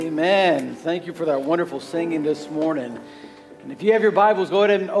Amen. Thank you for that wonderful singing this morning. And if you have your Bibles, go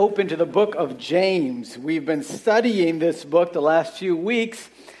ahead and open to the book of James. We've been studying this book the last few weeks,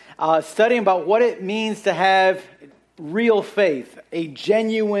 studying about what it means to have real faith, a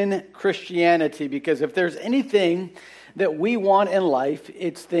genuine Christianity. Because if there's anything that we want in life,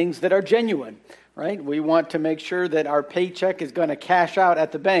 it's things that are genuine. Right? We want to make sure that our paycheck is going to cash out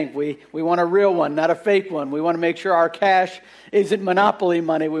at the bank. We want a real one, not a fake one. We want to make sure our cash isn't monopoly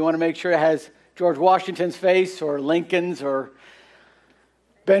money. We want to make sure it has George Washington's face or Lincoln's or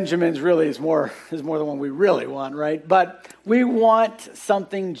Benjamin's. Really is more the one we really want, right? But we want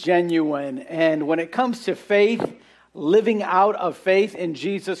something genuine. And when it comes to faith, living out of faith in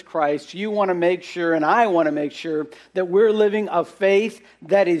Jesus Christ, you want to make sure, and I want to make sure, that we're living a faith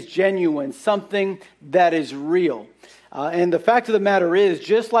that is genuine, something that is real. And the fact of the matter is,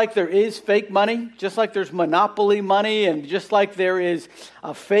 just like there is fake money, just like there's monopoly money, and just like there is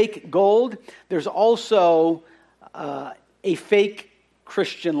a fake gold, there's also a fake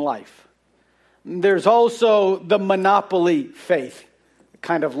Christian life. There's also the monopoly faith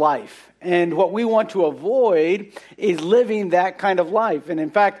kind of life. And what we want to avoid is living that kind of life. And in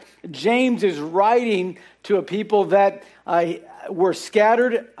fact, James is writing to a people that were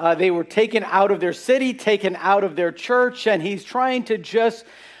scattered. They were taken out of their city, taken out of their church. And he's trying to just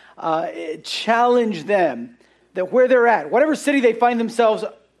challenge them that where they're at, whatever city they find themselves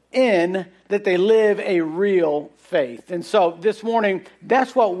in, that they live a real faith. And so this morning,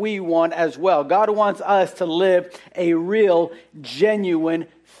 that's what we want as well. God wants us to live a real, genuine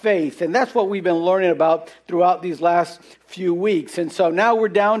faith. And that's what we've been learning about throughout these last few weeks. And so now we're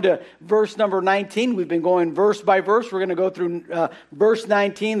down to verse number 19. We've been going verse by verse. We're going to go through verse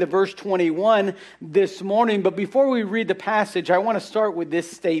 19 to verse 21 this morning. But before we read the passage, I want to start with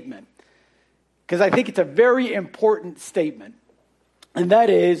this statement, because I think it's a very important statement. And that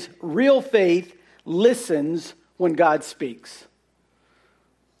is, real faith listens when God speaks.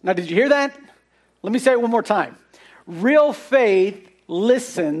 Now, did you hear that? Let me say it one more time. Real faith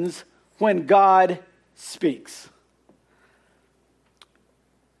listens when God speaks.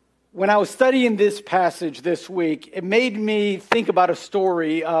 When I was studying this passage this week, it made me think about a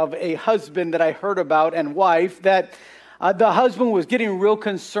story of a husband that I heard about and wife, that the husband was getting real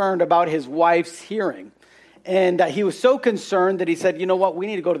concerned about his wife's hearing. And he was so concerned that he said, you know what, we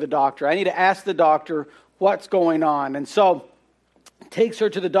need to go to the doctor. I need to ask the doctor what's going on. And so takes her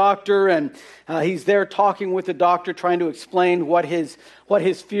to the doctor, and he's there talking with the doctor, trying to explain what his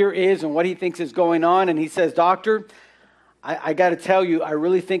fear is and what he thinks is going on. And he says, doctor, I got to tell you, I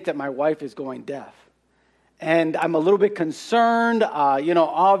really think that my wife is going deaf. And I'm a little bit concerned.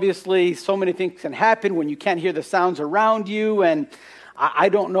 Obviously, so many things can happen when you can't hear the sounds around you, and I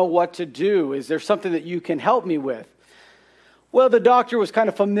don't know what to do. Is there something that you can help me with? Well, the doctor was kind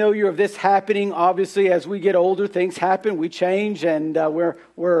of familiar of this happening. Obviously, as we get older, things happen, we change, and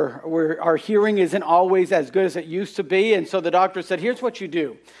our hearing isn't always as good as it used to be. And so the doctor said, here's what you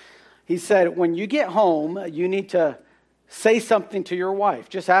do. He said, when you get home, you need to say something to your wife.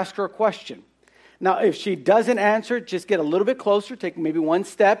 Just ask her a question. Now, if she doesn't answer, just get a little bit closer, take maybe one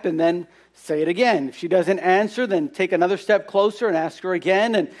step, and then say it again. If she doesn't answer, then take another step closer and ask her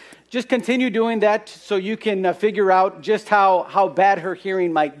again. And just continue doing that so you can figure out just how bad her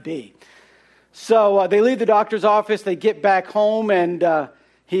hearing might be. So they leave the doctor's office, they get back home, and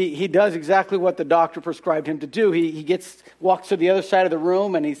he does exactly what the doctor prescribed him to do. He walks to the other side of the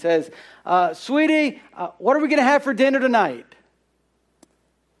room, and he says, sweetie, what are we going to have for dinner tonight?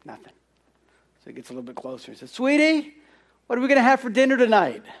 Nothing. So he gets a little bit closer. He says, sweetie, what are we going to have for dinner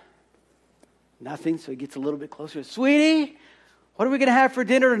tonight? Nothing. So he gets a little bit closer. Sweetie, what are we going to have for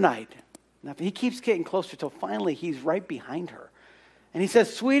dinner tonight? Nothing. He keeps getting closer till finally he's right behind her. And he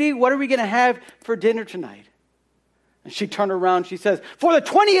says, sweetie, what are we going to have for dinner tonight? And she turned around. She says, for the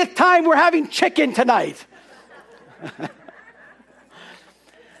 20th time, we're having chicken tonight.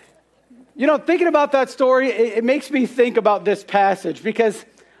 Thinking about that story, it makes me think about this passage, because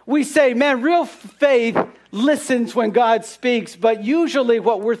we say, man, real faith listens when God speaks. But usually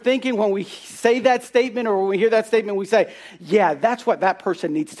what we're thinking when we say that statement or when we hear that statement, we say, yeah, that's what that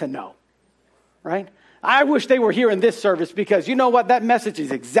person needs to know, right? I wish they were here in this service, because you know what? That message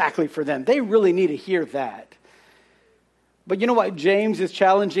is exactly for them. They really need to hear that. But you know what James is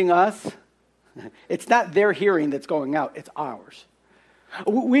challenging us? It's not their hearing that's going out. It's ours.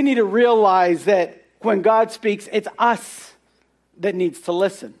 We need to realize that when God speaks, it's us that needs to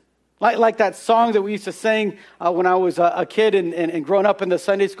listen. Like that song that we used to sing when I was a kid and growing up in the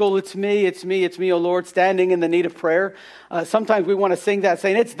Sunday school, it's me, oh Lord, standing in the need of prayer. Sometimes we want to sing that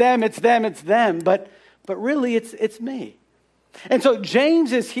saying, it's them. But really, it's me. And so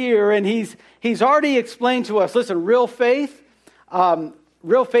James is here, and he's already explained to us, listen, real faith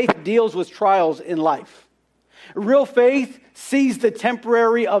deals with trials in life. Real faith sees the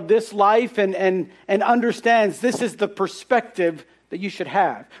temporary of this life and understands this is the perspective that you should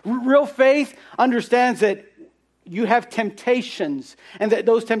have. Real faith understands that you have temptations, and that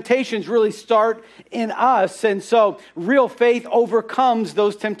those temptations really start in us. And so real faith overcomes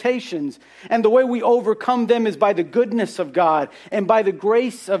those temptations. And the way we overcome them is by the goodness of God and by the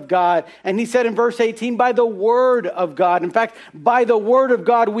grace of God. And he said in verse 18, by the word of God. In fact, by the word of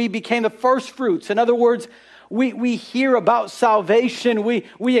God, we became the first fruits. In other words, we hear about salvation.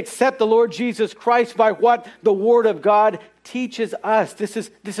 We accept the Lord Jesus Christ by what the word of God teaches us. This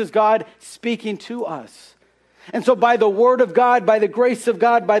is God speaking to us. And so by the word of God, by the grace of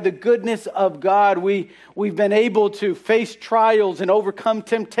God, by the goodness of God, we've been able to face trials and overcome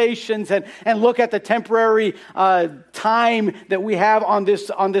temptations and look at the temporary time that we have on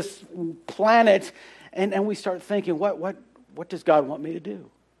this planet. And we start thinking, what does God want me to do?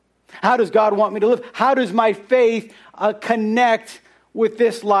 How does God want me to live? How does my faith connect with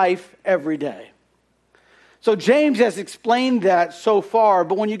this life every day? So James has explained that so far,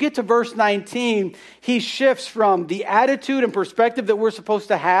 but when you get to verse 19, he shifts from the attitude and perspective that we're supposed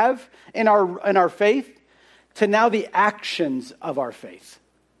to have in our faith to now the actions of our faith.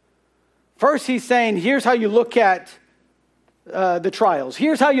 First, he's saying, here's how you look at the trials.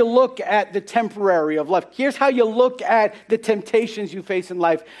 Here's how you look at the temporary of life. Here's how you look at the temptations you face in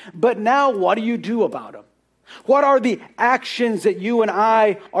life. But now, what do you do about them? What are the actions that you and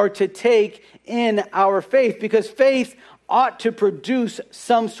I are to take in our faith? Because faith ought to produce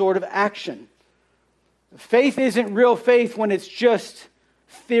some sort of action. Faith isn't real faith when it's just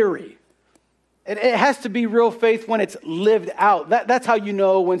theory. It has to be real faith when it's lived out. That's how you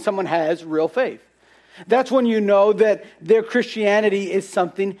know when someone has real faith. That's when you know that their Christianity is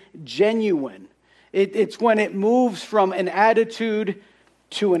something genuine. It's when it moves from an attitude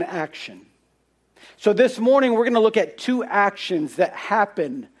to an action. So this morning, we're going to look at two actions that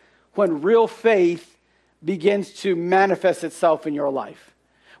happen when real faith begins to manifest itself in your life.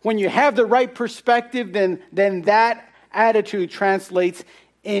 When you have the right perspective, then that attitude translates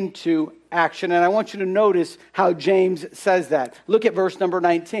into action. And I want you to notice how James says that. Look at verse number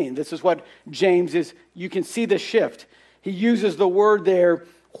 19. This is what James is. You can see the shift. He uses the word there,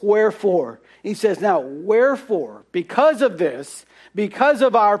 wherefore. He says, now, wherefore, because of this, because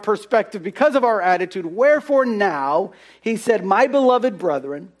of our perspective, because of our attitude, wherefore now, he said, my beloved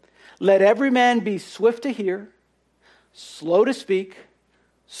brethren, let every man be swift to hear, slow to speak,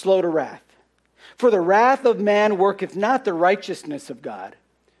 slow to wrath. For the wrath of man worketh not the righteousness of God.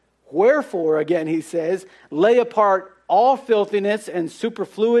 Wherefore, again, he says, lay apart all filthiness and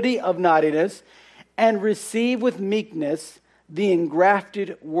superfluity of naughtiness, and receive with meekness the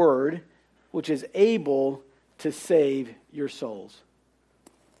engrafted word, which is able to save your souls.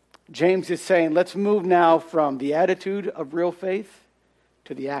 James is saying, let's move now from the attitude of real faith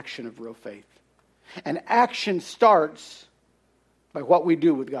to the action of real faith. And action starts by what we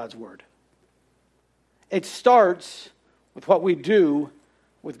do with God's word. It starts with what we do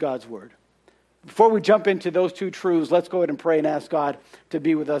with God's word. Before we jump into those two truths, let's go ahead and pray and ask God to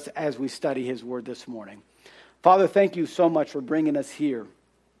be with us as we study his word this morning. Father, thank you so much for bringing us here.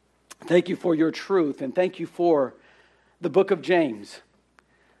 Thank you for your truth, and thank you for the book of James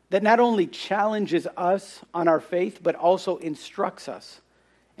that not only challenges us on our faith, but also instructs us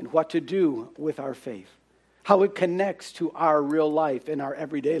in what to do with our faith, how it connects to our real life and our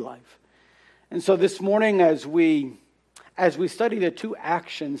everyday life. And so this morning, as we study the two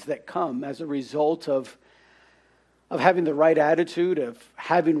actions that come as a result of having the right attitude, of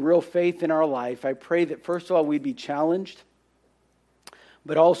having real faith in our life, I pray that first of all we'd be challenged,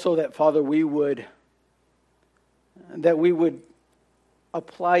 but also that, Father, we would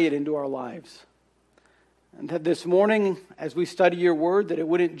apply it into our lives. And that this morning, as we study your word, that it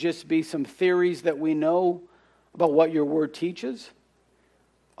wouldn't just be some theories that we know about what your word teaches.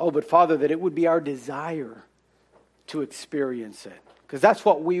 Oh, but Father, that it would be our desire to experience it. Because that's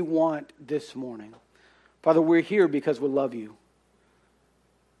what we want this morning. Father, we're here because we love you.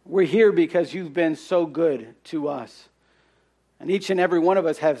 We're here because you've been so good to us. And each and every one of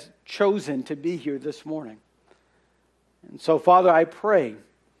us has chosen to be here this morning. And so, Father, I pray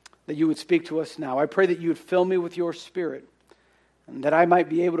that you would speak to us now. I pray that you would fill me with your Spirit and that I might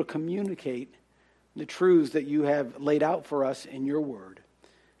be able to communicate the truths that you have laid out for us in your word.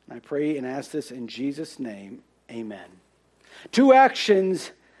 And I pray and ask this in Jesus' name, amen. Two actions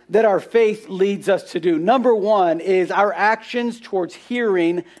that our faith leads us to do. Number one is our actions towards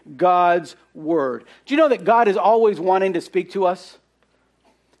hearing God's word. Do you know that God is always wanting to speak to us?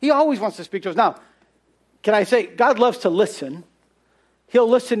 He always wants to speak to us. Now, can I say, God loves to listen. He'll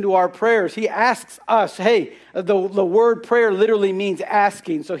listen to our prayers. He asks us, hey, the word prayer literally means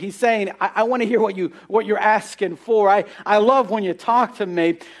asking. So he's saying, I want to hear what you're asking for. I love when you talk to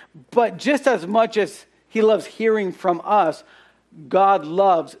me. But just as much as he loves hearing from us, God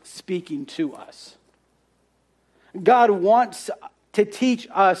loves speaking to us. God wants to teach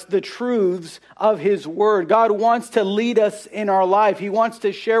us the truths of his word. God wants to lead us in our life. He wants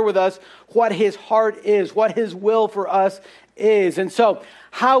to share with us what his heart is, what his will for us is. And so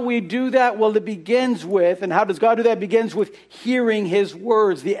how we do that, well, it begins with, and how does God do that? It begins with hearing his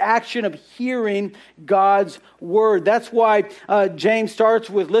words, the action of hearing God's word. That's why James starts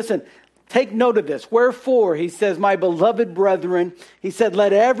with, listen, take note of this. Wherefore, he says, my beloved brethren, he said,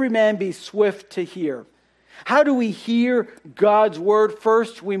 let every man be swift to hear. How do we hear God's word?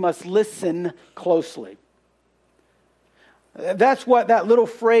 First, we must listen closely. That's what that little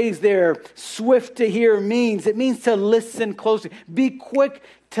phrase there, swift to hear, means. It means to listen closely. Be quick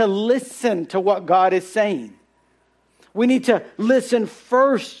to listen to what God is saying. We need to listen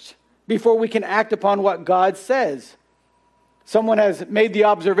first before we can act upon what God says. Someone has made the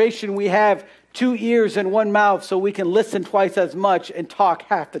observation we have 2 ears and 1 mouth, so we can listen twice as much and talk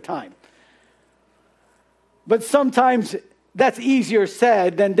half the time. But sometimes that's easier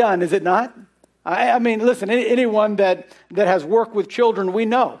said than done, is it not? I mean, listen, anyone that has worked with children, we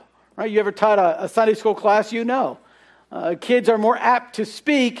know, right? You ever taught a Sunday school class, you know. Kids are more apt to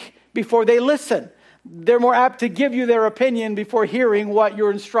speak before they listen. They're more apt to give you their opinion before hearing what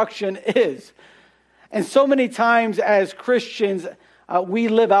your instruction is. And so many times as Christians, we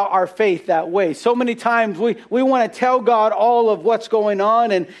live out our faith that way. So many times we want to tell God all of what's going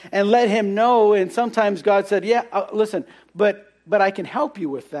on and let him know. And sometimes God said, yeah, listen, but I can help you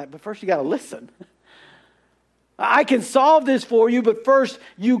with that. But first you got to listen. I can solve this for you, but first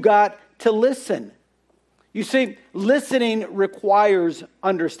you got to listen. You see, listening requires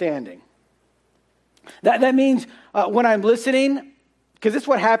understanding. That means when I'm listening, because this is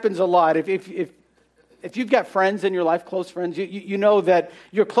what happens a lot. If you've got friends in your life, close friends, you know that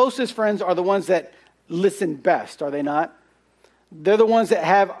your closest friends are the ones that listen best, are they not? They're the ones that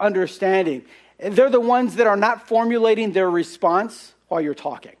have understanding. They're the ones that are not formulating their response while you're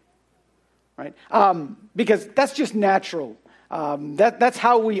talking, right? Because that's just natural. That's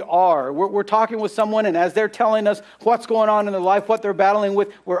how we are. We're talking with someone, and as they're telling us what's going on in their life, what they're battling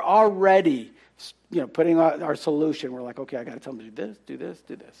with, we're already, putting out our solution. We're like, okay, I got to tell them to do this, do this,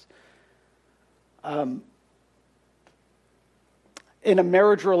 do this. In a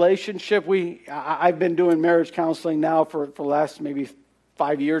marriage relationship, I've been doing marriage counseling now for the last maybe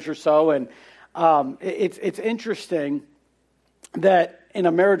 5 years or so, and it's interesting that in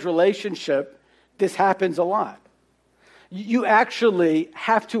a marriage relationship, this happens a lot. You actually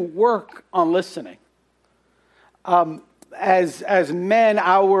have to work on listening. As men,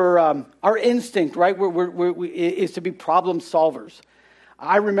 our instinct, right, is to be problem solvers.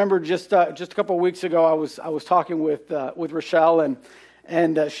 I remember just a couple of weeks ago, I was talking with Rochelle,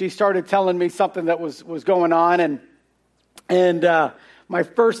 and she started telling me something that was going on, and my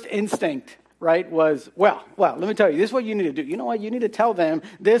first instinct, right, was, well, let me tell you, this is what you need to do. You know what? You need to tell them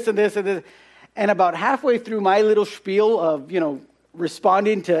this and this and this. And about halfway through my little spiel of,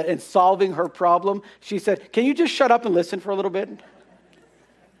 responding to and solving her problem, she said, can you just shut up and listen for a little bit?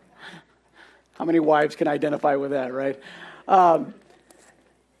 How many wives can identify with that, right?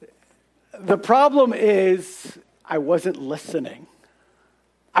 The problem is I wasn't listening.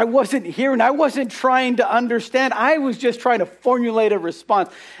 I wasn't hearing. I wasn't trying to understand. I was just trying to formulate a response.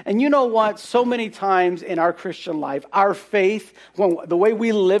 And you know what? So many times in our Christian life, our faith, the way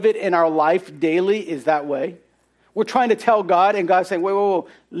we live it in our life daily is that way. We're trying to tell God, and God's saying, wait,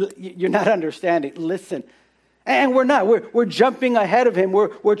 you're not understanding. Listen. And we're not. We're jumping ahead of him.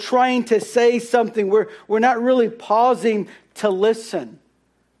 We're trying to say something. We're not really pausing to listen.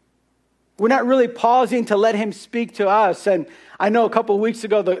 We're not really pausing to let him speak to us. And I know a couple of weeks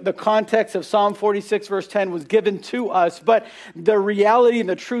ago, the context of Psalm 46, verse 10 was given to us, but the reality and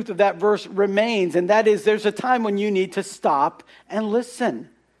the truth of that verse remains, and that is there's a time when you need to stop and listen.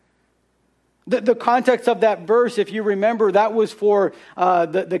 The context of that verse, if you remember, that was for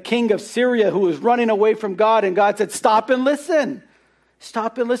the king of Syria who was running away from God, and God said, stop and listen.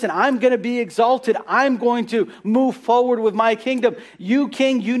 Stop and listen. I'm going to be exalted. I'm going to move forward with my kingdom. You,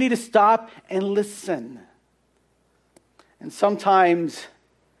 king, you need to stop and listen. And sometimes,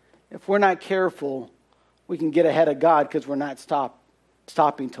 if we're not careful, we can get ahead of God because we're not stopped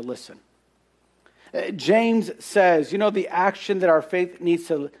stopping to listen. James says, the action that our faith needs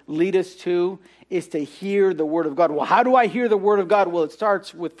to lead us to is to hear the Word of God. Well, how do I hear the Word of God? Well, it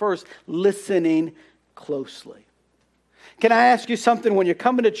starts with first listening closely. Can I ask you something? When you're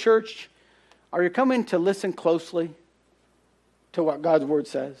coming to church, are you coming to listen closely to what God's Word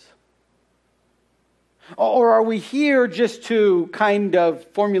says? Or are we here just to kind of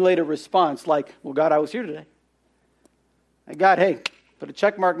formulate a response like, well, God, I was here today. And God, hey, put a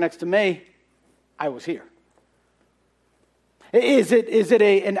check mark next to me. I was here. Is it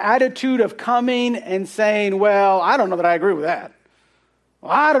an attitude of coming and saying, well, I don't know that I agree with that.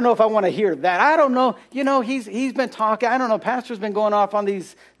 Well, I don't know if I want to hear that. I don't know. He's been talking. I don't know. Pastor's been going off on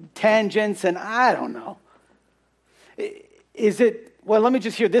these tangents, and I don't know. Is it, well, let me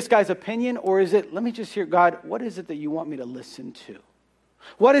just hear this guy's opinion, or is it, let me just hear, God, what is it that you want me to listen to?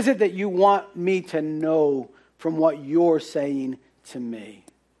 What is it that you want me to know from what you're saying to me?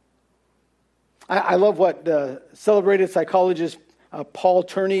 I love what the celebrated psychologist Paul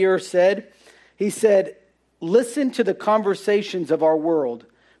Tournier said. He said, listen to the conversations of our world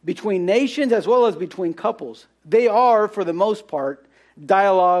between nations as well as between couples. They are, for the most part,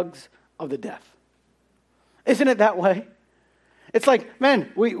 dialogues of the deaf. Isn't it that way? It's like,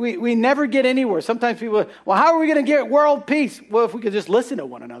 man, we never get anywhere. Sometimes people are, well, how are we going to get world peace? Well, if we could just listen to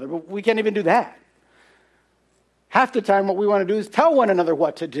one another, but we can't even do that. Half the time what we want to do is tell one another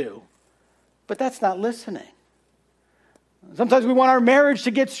what to do. But that's not listening. Sometimes we want our marriage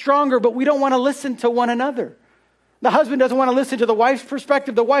to get stronger, but we don't want to listen to one another. The husband doesn't want to listen to the wife's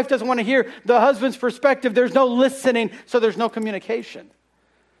perspective. The wife doesn't want to hear the husband's perspective. There's no listening, so there's no communication.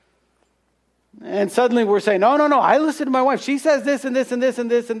 And suddenly we're saying, no, I listen to my wife. She says this and this and this and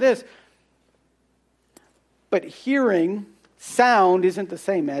this and this. But hearing sound isn't the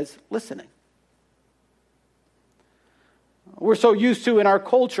same as listening. We're so used to in our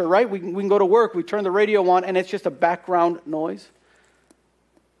culture, right? We can go to work, we turn the radio on, and it's just a background noise.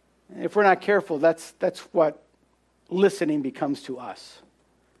 If we're not careful, that's what listening becomes to us.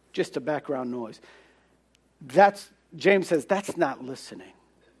 Just a background noise. James says, that's not listening.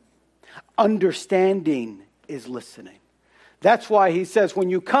 Understanding is listening. That's why he says,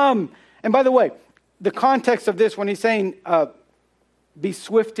 when you come, and by the way, the context of this, when he's saying, be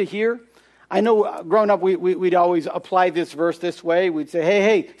swift to hear, I know growing up, we'd always apply this verse this way. We'd say,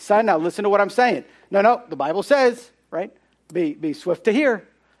 hey, son, now listen to what I'm saying. No, the Bible says, right? Be swift to hear.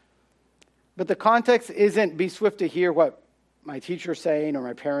 But the context isn't be swift to hear what my teacher's saying or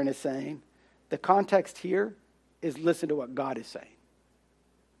my parent is saying. The context here is listen to what God is saying.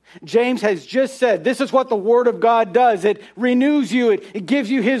 James has just said, this is what the Word of God does. It renews you. It gives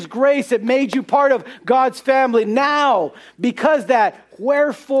you His grace. It made you part of God's family. Now, because that,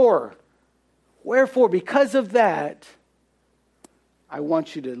 wherefore, because of that, I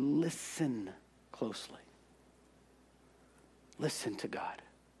want you to listen closely. Listen to God.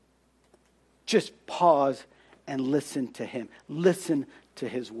 Just pause and listen to Him. Listen to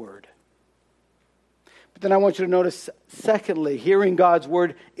His Word. But then I want you to notice, secondly, hearing God's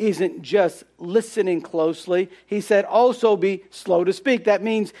Word isn't just listening closely. He said also be slow to speak. That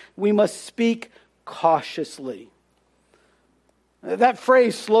means we must speak cautiously. That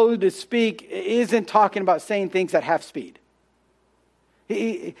phrase, slow to speak, isn't talking about saying things at half speed.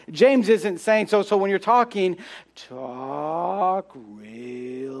 James isn't saying, so when you're talking, talk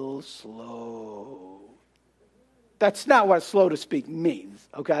real slow. That's not what slow to speak means,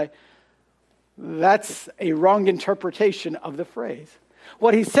 okay? That's a wrong interpretation of the phrase.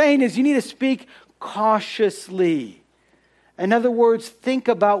 What he's saying is you need to speak cautiously. In other words, think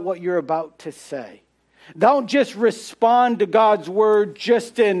about what you're about to say. Don't just respond to God's word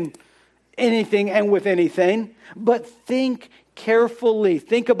just in anything and with anything, but think carefully.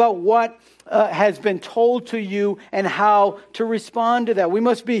 Think about what has been told to you and how to respond to that. We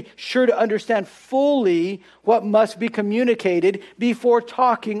must be sure to understand fully what must be communicated before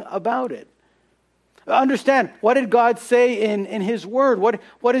talking about it. Understand, what did God say in His Word?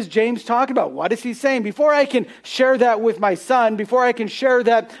 What is James talking about? What is he saying? Before I can share that with my son, before I can share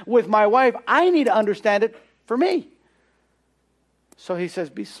that with my wife, I need to understand it for me. So he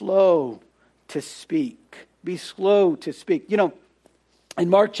says, be slow to speak. Be slow to speak. In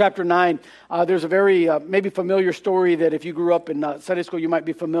Mark chapter 9, there's a very maybe familiar story that if you grew up in Sunday school, you might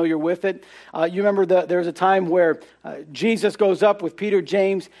be familiar with it. You remember there's a time where Jesus goes up with Peter,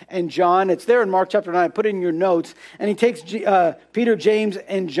 James, and John. It's there in Mark chapter 9. Put it in your notes. And he takes Peter, James,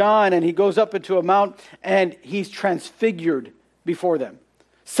 and John, and he goes up into a mount, and he's transfigured before them.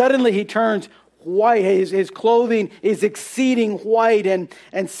 Suddenly he turns white. His clothing is exceeding white.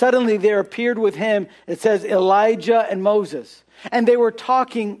 And suddenly there appeared with him, it says, Elijah and Moses. And they were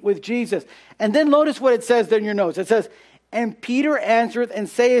talking with Jesus. And then notice what it says there in your notes. It says, and Peter answereth and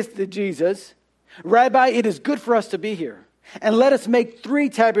saith to Jesus, Rabbi, it is good for us to be here. And let us make 3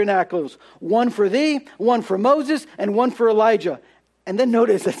 tabernacles, one for thee, one for Moses, and one for Elijah. And then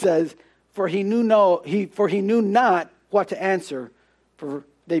notice it says, for he knew not what to answer, for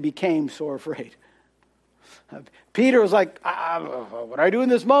they became sore afraid. Peter was like, what do I do in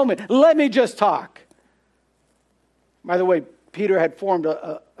this moment? Let me just talk. By the way, Peter had formed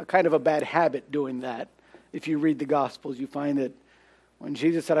a kind of a bad habit doing that. If you read the Gospels, you find that when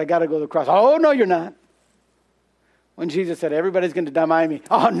Jesus said, I got to go to the cross. Oh, no, you're not. When Jesus said, everybody's going to deny me.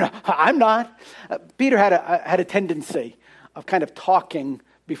 Oh, no, I'm not. Peter had a tendency of kind of talking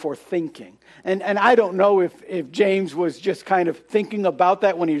before thinking. And I don't know if James was just kind of thinking about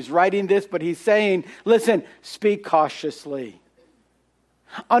that when he was writing this, but he's saying, listen, speak cautiously.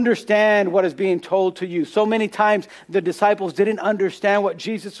 Understand what is being told to you. So many times the disciples didn't understand what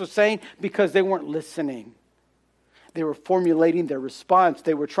Jesus was saying because they weren't listening. They were formulating their response.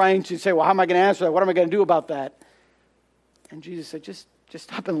 They were trying to say, well, how am I going to answer that? What am I going to do about that? And Jesus said, just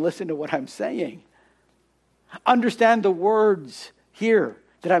stop and listen to what I'm saying. Understand the words here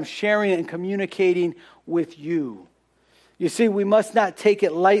that I'm sharing and communicating with you. You see, we must not take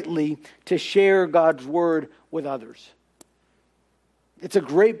it lightly to share God's word with others. It's a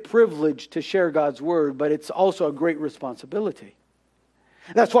great privilege to share God's word, but it's also a great responsibility.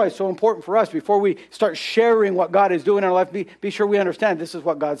 That's why it's so important for us, before we start sharing what God is doing in our life, be sure we understand this is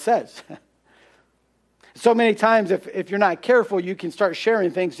what God says. So many times, if you're not careful, you can start sharing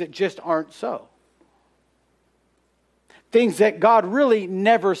things that just aren't so. Things that God really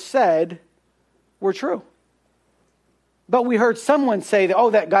never said were true. But we heard someone say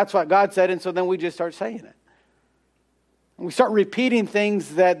that, that's what God said, and so then we just start saying it. And we start repeating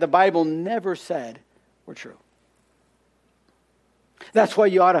things that the Bible never said were true. That's why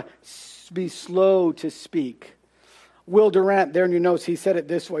you ought to be slow to speak. Will Durant, there in your notes, he said it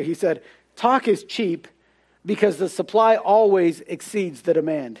this way. He said, talk is cheap because the supply always exceeds the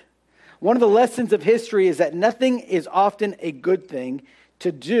demand. One of the lessons of history is that nothing is often a good thing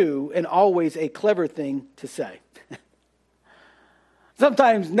to do and always a clever thing to say.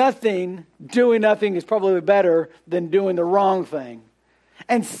 Sometimes doing nothing is probably better than doing the wrong thing.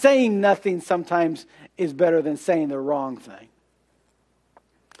 And saying nothing sometimes is better than saying the wrong thing.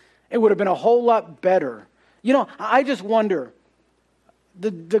 It would have been a whole lot better. You know, I just wonder,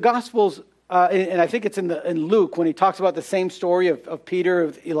 the Gospels, and I think it's in Luke, when he talks about the same story of Peter,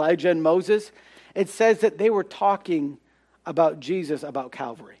 of Elijah and Moses, it says that they were talking about Jesus, about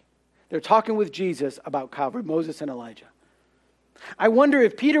Calvary. They're talking with Jesus about Calvary, Moses and Elijah. I wonder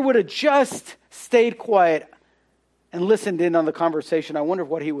if Peter would have just stayed quiet and listened in on the conversation, I wonder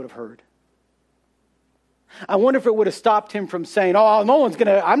what he would have heard. I wonder if it would have stopped him from saying, I'm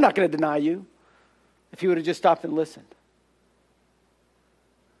not going to deny you, if he would have just stopped and listened.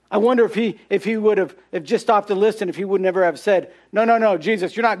 I wonder if he would have just stopped and listened, if he would never have said, no,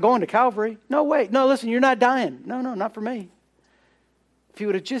 Jesus, you're not going to Calvary. No, wait, no, listen, you're not dying. No, not for me. If he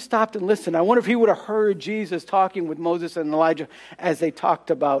would have just stopped and listened, I wonder if he would have heard Jesus talking with Moses and Elijah as they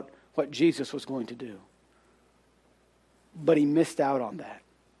talked about what Jesus was going to do. But he missed out on that.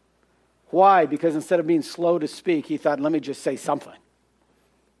 Why? Because instead of being slow to speak, he thought, let me just say something.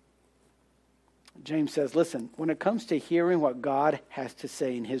 James says, listen, when it comes to hearing what God has to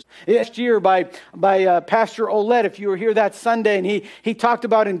say in his... Last year by Pastor Olette, if you were here that Sunday, and he talked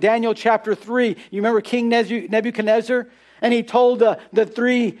about in Daniel chapter 3, you remember King Nebuchadnezzar? And he told the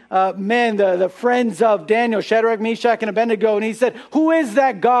 3 men, the friends of Daniel, Shadrach, Meshach, and Abednego, and he said, who is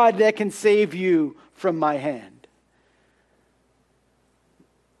that God that can save you from my hand?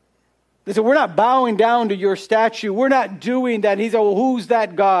 They said, we're not bowing down to your statue. We're not doing that. And he said, well, who's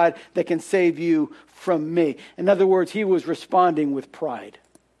that God that can save you from me? In other words, he was responding with pride.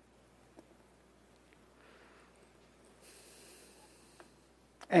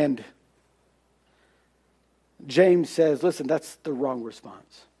 And James says, listen, that's the wrong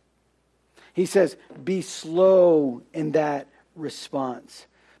response. He says, be slow in that response.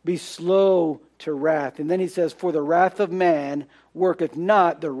 Be slow to wrath. And then he says, for the wrath of man worketh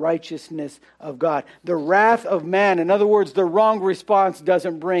not the righteousness of God. The wrath of man, in other words, the wrong response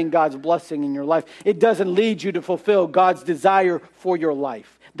doesn't bring God's blessing in your life. It doesn't lead you to fulfill God's desire for your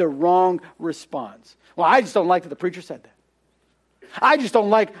life. The wrong response. Well, I just don't like that the preacher said that. I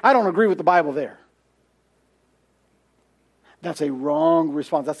don't agree with the Bible there. That's a wrong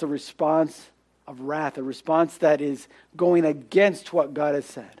response. That's a response of wrath, a response that is going against what God has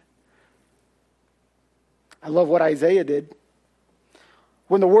said. I love what Isaiah did.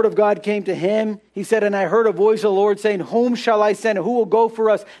 When the word of God came to him, he said, and I heard a voice of the Lord saying, whom shall I send? Who will go for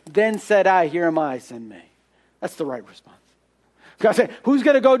us? Then said I, here am I, send me. That's the right response. God said, who's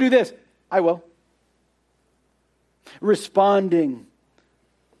going to go do this? I will. Responding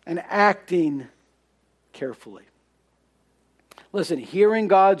and acting carefully. Listen, hearing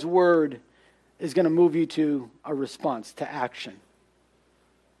God's word is going to move you to a response, to action.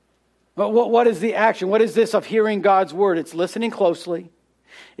 But what is the action? What is this of hearing God's word? It's listening closely.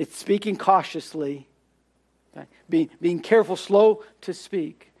 It's speaking cautiously. Okay? Being careful, slow to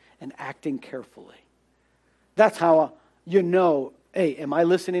speak, and acting carefully. That's how you know, hey, am I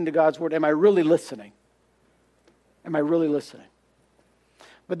listening to God's word? Am I really listening? Am I really listening?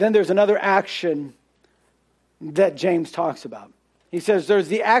 But then there's another action that James talks about. He says there's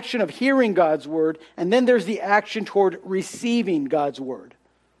the action of hearing God's word, and then there's the action toward receiving God's word.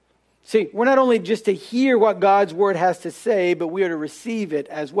 See, we're not only just to hear what God's word has to say, but we are to receive it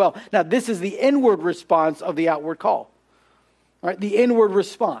as well. Now, this is the inward response of the outward call. Right? The inward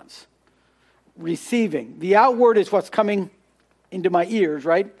response. Receiving. The outward is what's coming into my ears,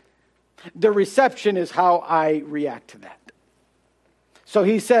 right? The reception is how I react to that. So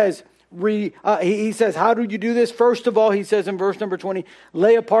he says, how do you do this? First of all, he says in verse number 20,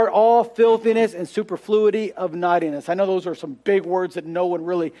 lay apart all filthiness and superfluity of naughtiness. I know those are some big words that no one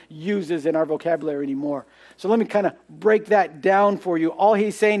really uses in our vocabulary anymore. So let me kind of break that down for you. All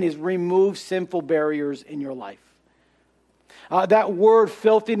he's saying is remove sinful barriers in your life. That word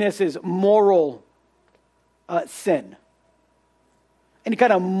filthiness is moral sin. Any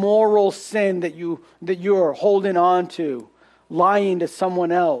kind of moral sin that you are holding on to. Lying to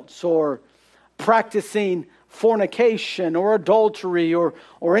someone else, or practicing fornication or adultery, or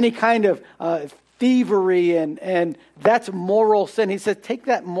any kind of thievery, and that's moral sin. He says, take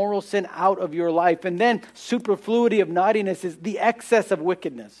that moral sin out of your life. And then superfluity of naughtiness is the excess of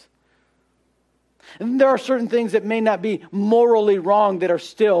wickedness. And there are certain things that may not be morally wrong that are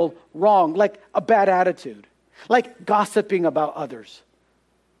still wrong, like a bad attitude, like gossiping about others.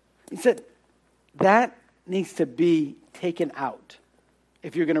 He said, that needs to be taken out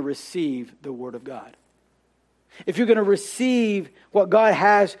if you're going to receive the word of God. If you're going to receive what God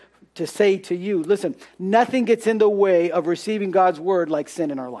has to say to you. Listen, nothing gets in the way of receiving God's word like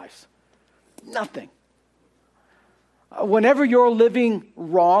sin in our lives. Nothing. Whenever you're living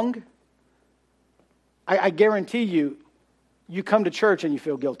wrong, I guarantee you come to church and you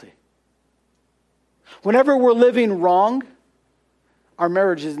feel guilty. Whenever we're living wrong, our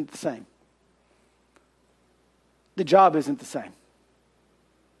marriage isn't the same. The job isn't the same.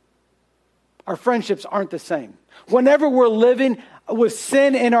 Our friendships aren't the same. Whenever we're living with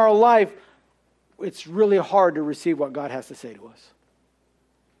sin in our life, it's really hard to receive what God has to say to us.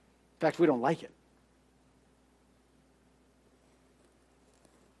 In fact, we don't like it.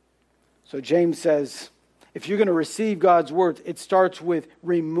 So James says, if you're going to receive God's word, it starts with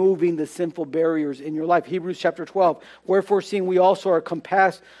removing the sinful barriers in your life. Hebrews chapter 12, wherefore seeing we also are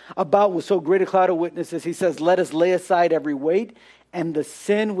compassed about with so great a cloud of witnesses, he says, let us lay aside every weight and the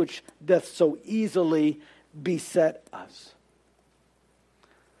sin which doth so easily beset us.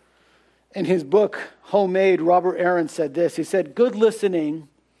 In his book, Homemade, Robert Aaron said this. He said, good listening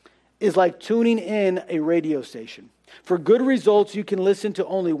is like tuning in a radio station. For good results, you can listen to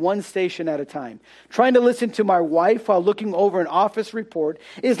only one station at a time. Trying to listen to my wife while looking over an office report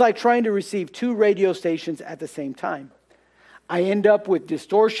is like trying to receive two radio stations at the same time. I end up with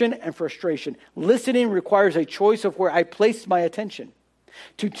distortion and frustration. Listening requires a choice of where I place my attention.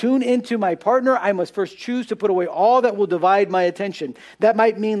 To tune into my partner, I must first choose to put away all that will divide my attention. That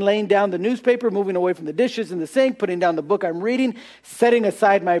might mean laying down the newspaper, moving away from the dishes in the sink, putting down the book I'm reading, setting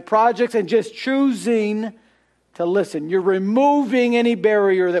aside my projects, and just choosing to listen. You're removing any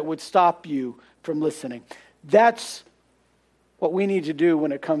barrier that would stop you from listening. That's what we need to do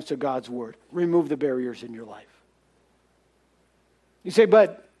when it comes to God's word. Remove the barriers in your life. You say,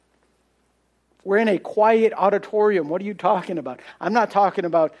 but we're in a quiet auditorium. What are you talking about? I'm not talking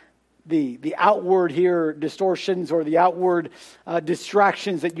about the outward here distortions or the outward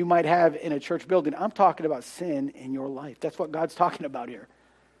distractions that you might have in a church building. I'm talking about sin in your life. That's what God's talking about here.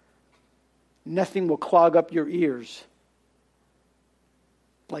 Nothing will clog up your ears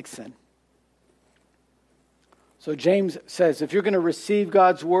like sin. So James says, if you're going to receive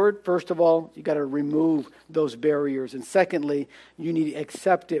God's word, first of all, you got to remove those barriers. And secondly, you need to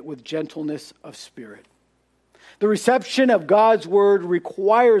accept it with gentleness of spirit. The reception of God's word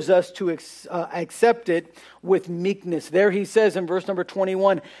requires us to accept it with meekness. There he says in verse number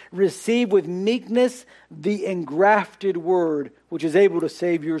 21, receive with meekness the engrafted word, which is able to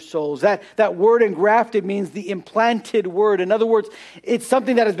save your souls. That word engrafted means the implanted word. In other words, it's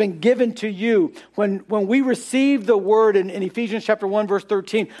something that has been given to you. When we receive the word in Ephesians chapter 1, verse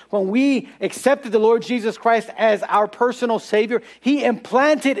 13, when we accepted the Lord Jesus Christ as our personal Savior, he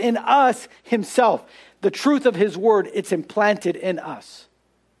implanted in us himself. The truth of his word, it's implanted in us.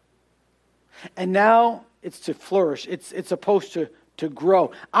 And now it's to flourish. It's supposed to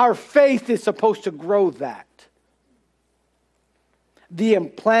grow. Our faith is supposed to grow that. The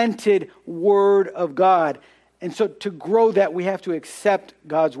implanted word of God. And so to grow that, we have to accept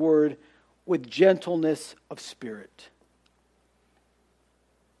God's word with gentleness of spirit.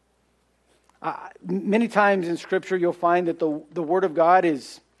 Many times in Scripture, you'll find that the word of God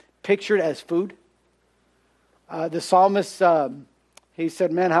is pictured as food. The psalmist, he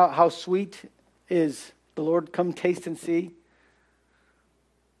said, man, how sweet is the Lord. Come taste and see.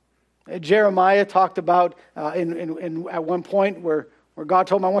 Jeremiah talked about at one point where God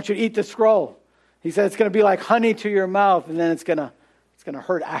told him, I want you to eat the scroll. He said it's going to be like honey to your mouth, and then it's going to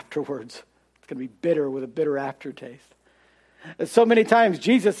hurt afterwards. It's going to be bitter with a bitter aftertaste. So many times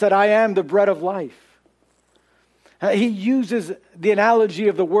Jesus said, I am the bread of life. He uses the analogy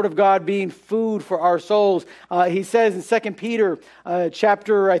of the Word of God being food for our souls. He says in 2 Peter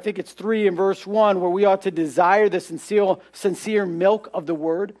chapter, I think it's 3 and verse 1, where we ought to desire the sincere milk of the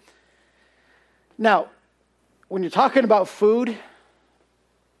Word. Now, when you're talking about food,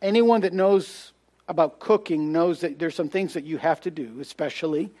 anyone that knows about cooking knows that there's some things that you have to do,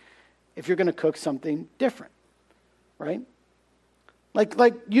 especially if you're going to cook something different, right?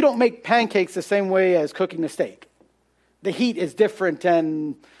 Like you don't make pancakes the same way as cooking a steak. The heat is different,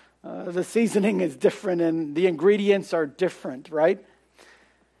 and the seasoning is different, and the ingredients are different, right?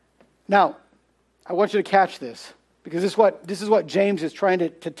 Now, I want you to catch this, because this is what James is trying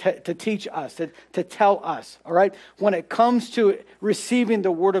to teach us, to tell us, all right? When it comes to receiving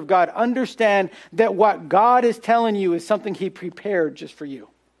the Word of God, understand that what God is telling you is something He prepared just for you.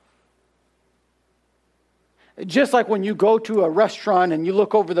 Just like when you go to a restaurant and you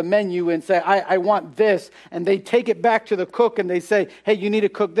look over the menu and say, I want this, and they take it back to the cook and they say, hey, you need to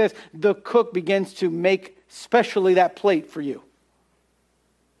cook this. The cook begins to make specially that plate for you.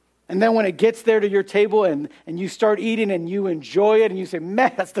 And then when it gets there to your table and you start eating and you enjoy it and you say,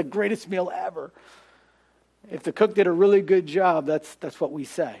 man, that's the greatest meal ever. If the cook did a really good job, that's what we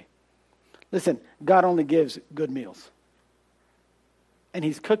say. Listen, God only gives good meals. And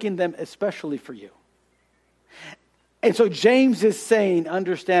He's cooking them especially for you. And so James is saying,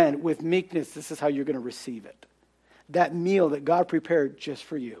 understand, with meekness, this is how you're going to receive it. That meal that God prepared just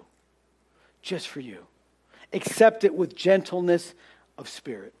for you. Just for you. Accept it with gentleness of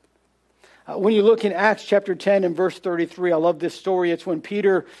spirit. When you look in Acts chapter 10 and verse 33, I love this story. It's when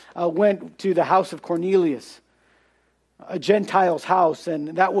Peter went to the house of Cornelius, a Gentile's house, and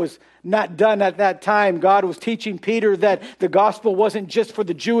that was not done at that time. God was teaching Peter that the gospel wasn't just for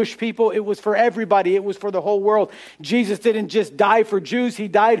the Jewish people, it was for everybody, it was for the whole world. Jesus didn't just die for Jews, He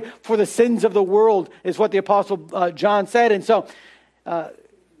died for the sins of the world, is what the Apostle John said. And so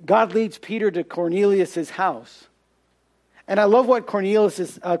God leads Peter to Cornelius' house. And I love what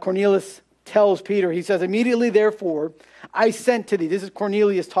Cornelius tells Peter. He says, immediately therefore, I sent to thee. This is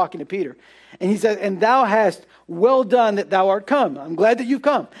Cornelius talking to Peter. And he says, and thou hast well done that thou art come. I'm glad that you've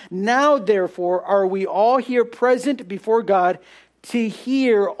come. Now, therefore, are we all here present before God to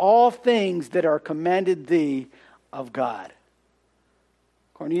hear all things that are commanded thee of God.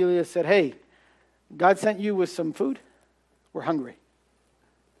 Cornelius said, hey, God sent you with some food. We're hungry.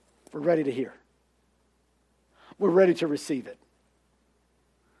 We're ready to hear. We're ready to receive it.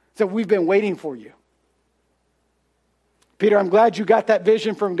 So we've been waiting for you. Peter, I'm glad you got that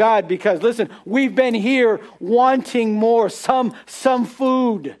vision from God, because listen, we've been here wanting more, some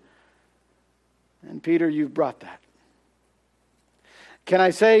food. And Peter, you've brought that. Can I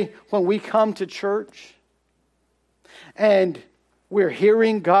say, when we come to church and we're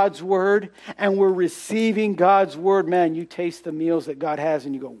hearing God's word and we're receiving God's word, man, you taste the meals that God has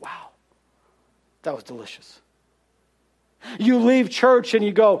and you go, wow, that was delicious. You leave church and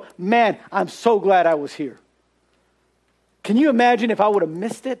you go, man, I'm so glad I was here. Can you imagine if I would have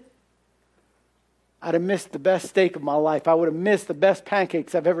missed it? I'd have missed the best steak of my life. I would have missed the best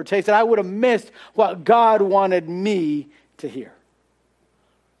pancakes I've ever tasted. I would have missed what God wanted me to hear.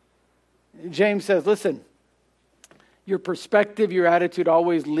 James says, listen, your perspective, your attitude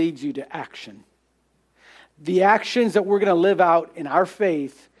always leads you to action. The actions that we're going to live out in our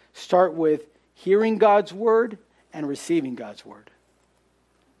faith start with hearing God's word and receiving God's word.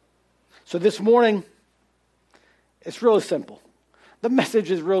 So this morning, it's real simple. The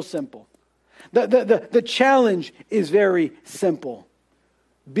message is real simple. The challenge is very simple.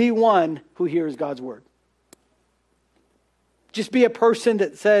 Be one who hears God's word. Just be a person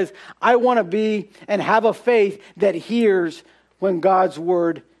that says, I want to be and have a faith that hears when God's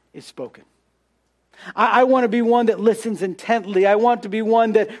word is spoken. I want to be one that listens intently. I want to be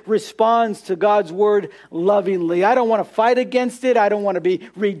one that responds to God's word lovingly. I don't want to fight against it. I don't want to be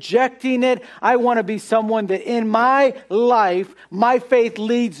rejecting it. I want to be someone that in my life, my faith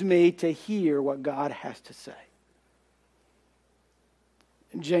leads me to hear what God has to say.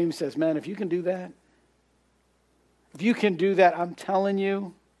 And James says, man, if you can do that, I'm telling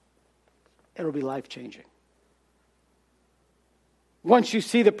you, it'll be life-changing. Once you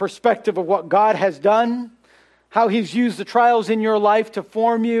see the perspective of what God has done, how He's used the trials in your life to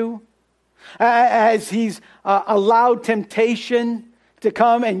form you, as He's allowed temptation to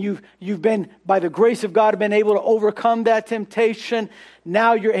come and you've been, by the grace of God, been able to overcome that temptation.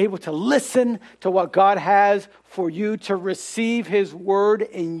 Now you're able to listen to what God has for you, to receive His word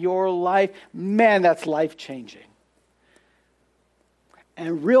in your life. Man, that's life-changing.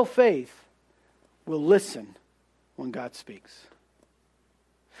 And real faith will listen when God speaks.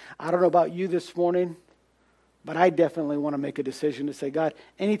 I don't know about you this morning, but I definitely want to make a decision to say, God,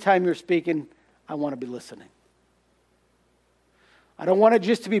 anytime you're speaking, I want to be listening. I don't want it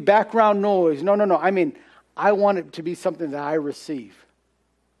just to be background noise. No. I mean, I want it to be something that I receive.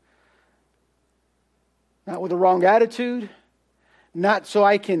 Not with the wrong attitude, not so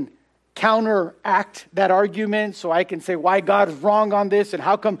I can counteract that argument, so I can say why God is wrong on this and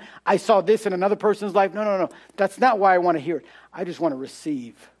how come I saw this in another person's life. No. That's not why I want to hear it. I just want to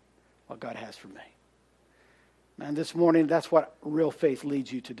receive what God has for me. Man, this morning, that's what real faith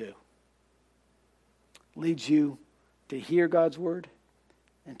leads you to do. Leads you to hear God's word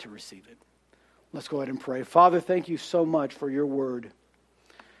and to receive it. Let's go ahead and pray. Father, thank you so much for your word.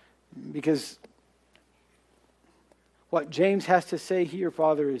 Because what James has to say here,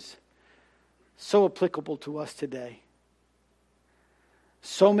 Father, is so applicable to us today.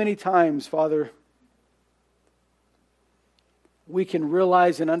 So many times, Father, we can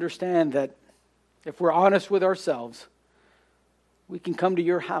realize and understand that if we're honest with ourselves, we can come to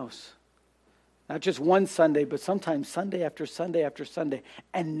your house, not just one Sunday, but sometimes Sunday after Sunday after Sunday,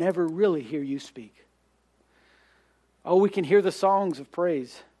 and never really hear you speak. Oh, we can hear the songs of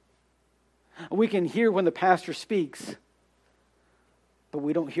praise. We can hear when the pastor speaks, but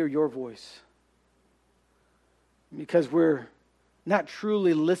we don't hear your voice. Because we're not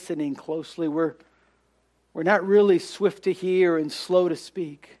truly listening closely. We're not really swift to hear and slow to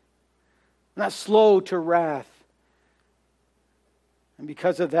speak. We're not slow to wrath. And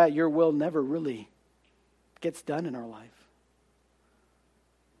because of that, your will never really gets done in our life.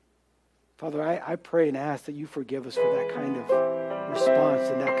 Father, I pray and ask that you forgive us for that kind of response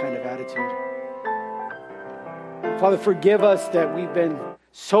and that kind of attitude. Father, forgive us that we've been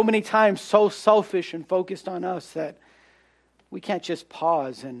so many times so selfish and focused on us that we can't just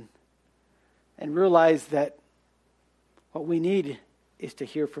pause and realize that what we need is to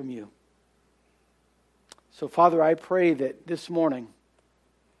hear from you. So, Father, I pray that this morning,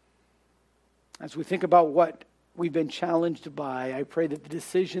 as we think about what we've been challenged by, I pray that the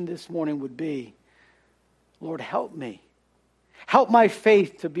decision this morning would be, Lord, help me. Help my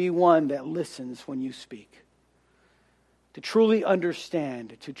faith to be one that listens when you speak. To truly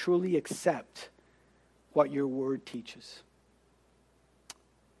understand, to truly accept what your word teaches.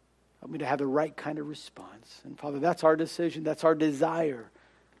 Help me to have the right kind of response. And Father, that's our decision. That's our desire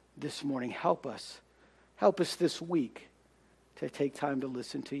this morning. Help us. Help us this week to take time to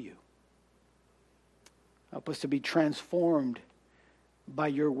listen to you. Help us to be transformed by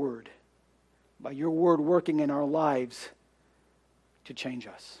your word working in our lives to change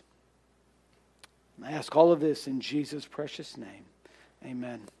us. And I ask all of this in Jesus' precious name.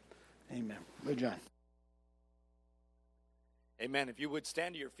 Amen. Amen. Brother John. Amen. If you would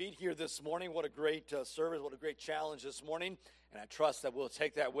stand to your feet here this morning, what a great service, what a great challenge this morning. And I trust that we'll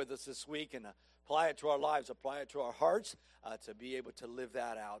take that with us this week and apply it to our lives, apply it to our hearts to be able to live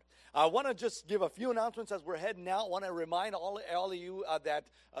that out. I want to just give a few announcements as we're heading out. I want to remind all of you that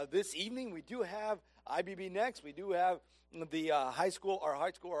this evening we do have IBB Next. We do have the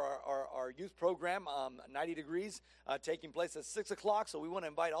our youth program, 90 Degrees, taking place at 6 o'clock. So we want to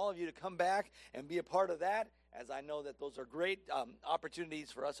invite all of you to come back and be a part of that, as I know that those are great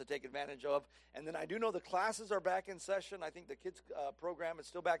opportunities for us to take advantage of. And then I do know the classes are back in session. I think the kids program is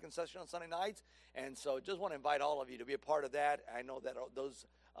still back in session on Sunday nights. And so just want to invite all of you to be a part of that. I know that those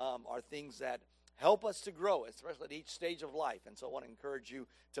are things that help us to grow, especially at each stage of life. And so I want to encourage you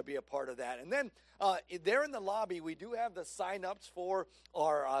to be a part of that. And then there in the lobby, we do have the sign-ups for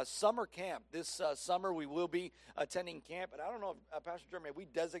our summer camp. This summer, we will be attending camp. And I don't know, if, Pastor Jeremy, have we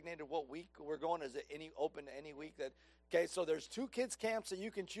designated what week we're going? Is it open any week that... Okay, so there's 2 kids camps that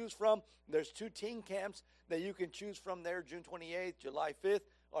you can choose from. There's 2 teen camps that you can choose from there, June 28th, July 5th,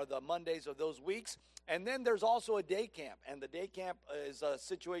 or the Mondays of those weeks. And then there's also a day camp. And the day camp is a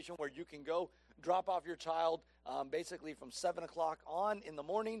situation where you can go drop off your child basically from 7 o'clock on in the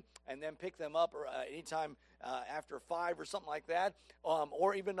morning and then pick them up anytime after 5 or something like that,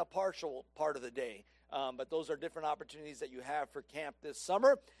 or even a partial part of the day. But those are different opportunities that you have for camp this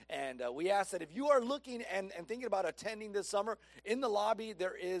summer. And we ask that if you are looking and thinking about attending this summer, in the lobby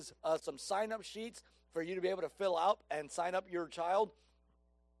there is some sign-up sheets for you to be able to fill out and sign up your child.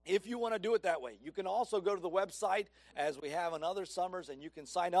 If you want to do it that way, you can also go to the website as we have on other summers, and you can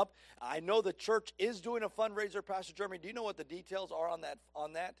sign up. I know the church is doing a fundraiser. Pastor Jeremy, do you know what the details are on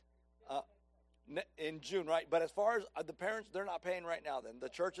that? In June, right? But as far as the parents, they're not paying right now. Then the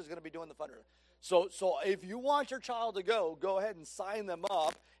church is going to be doing the fundraiser. So if you want your child to go ahead and sign them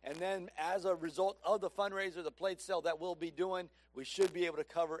up. And then as a result of the fundraiser, the plate sale that we'll be doing, we should be able to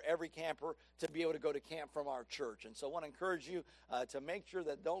cover every camper to be able to go to camp from our church. And so I want to encourage you to make sure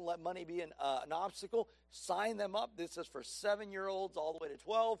that don't let money be an obstacle. Sign them up. This is for 7-year-olds all the way to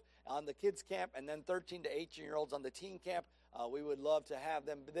 12 on the kids camp, and then 13 to 18-year-olds on the teen camp. We would love to have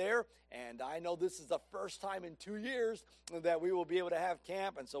them there, and I know this is the first time in 2 years that we will be able to have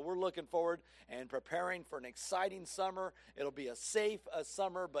camp, and so we're looking forward and preparing for an exciting summer. It'll be a safe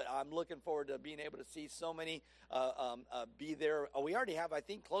summer, but I'm looking forward to being able to see so many be there. We already have, I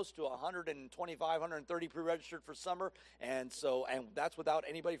think, close to 125, 130 pre-registered for summer, and that's without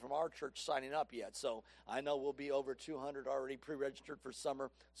anybody from our church signing up yet. So I know we'll be over 200 already pre-registered for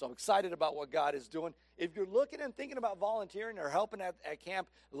summer, so I'm excited about what God is doing. If you're looking and thinking about volunteering or helping at camp,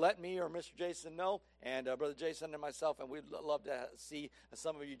 let me or Mr. Jason know, and Brother Jason and myself, and we'd love to see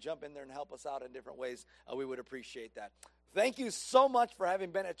some of you jump in there and help us out in different ways. We would appreciate that. Thank you so much for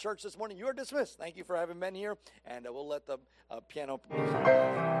having been at church this morning. You are dismissed. Thank you for having been here, and we'll let the piano...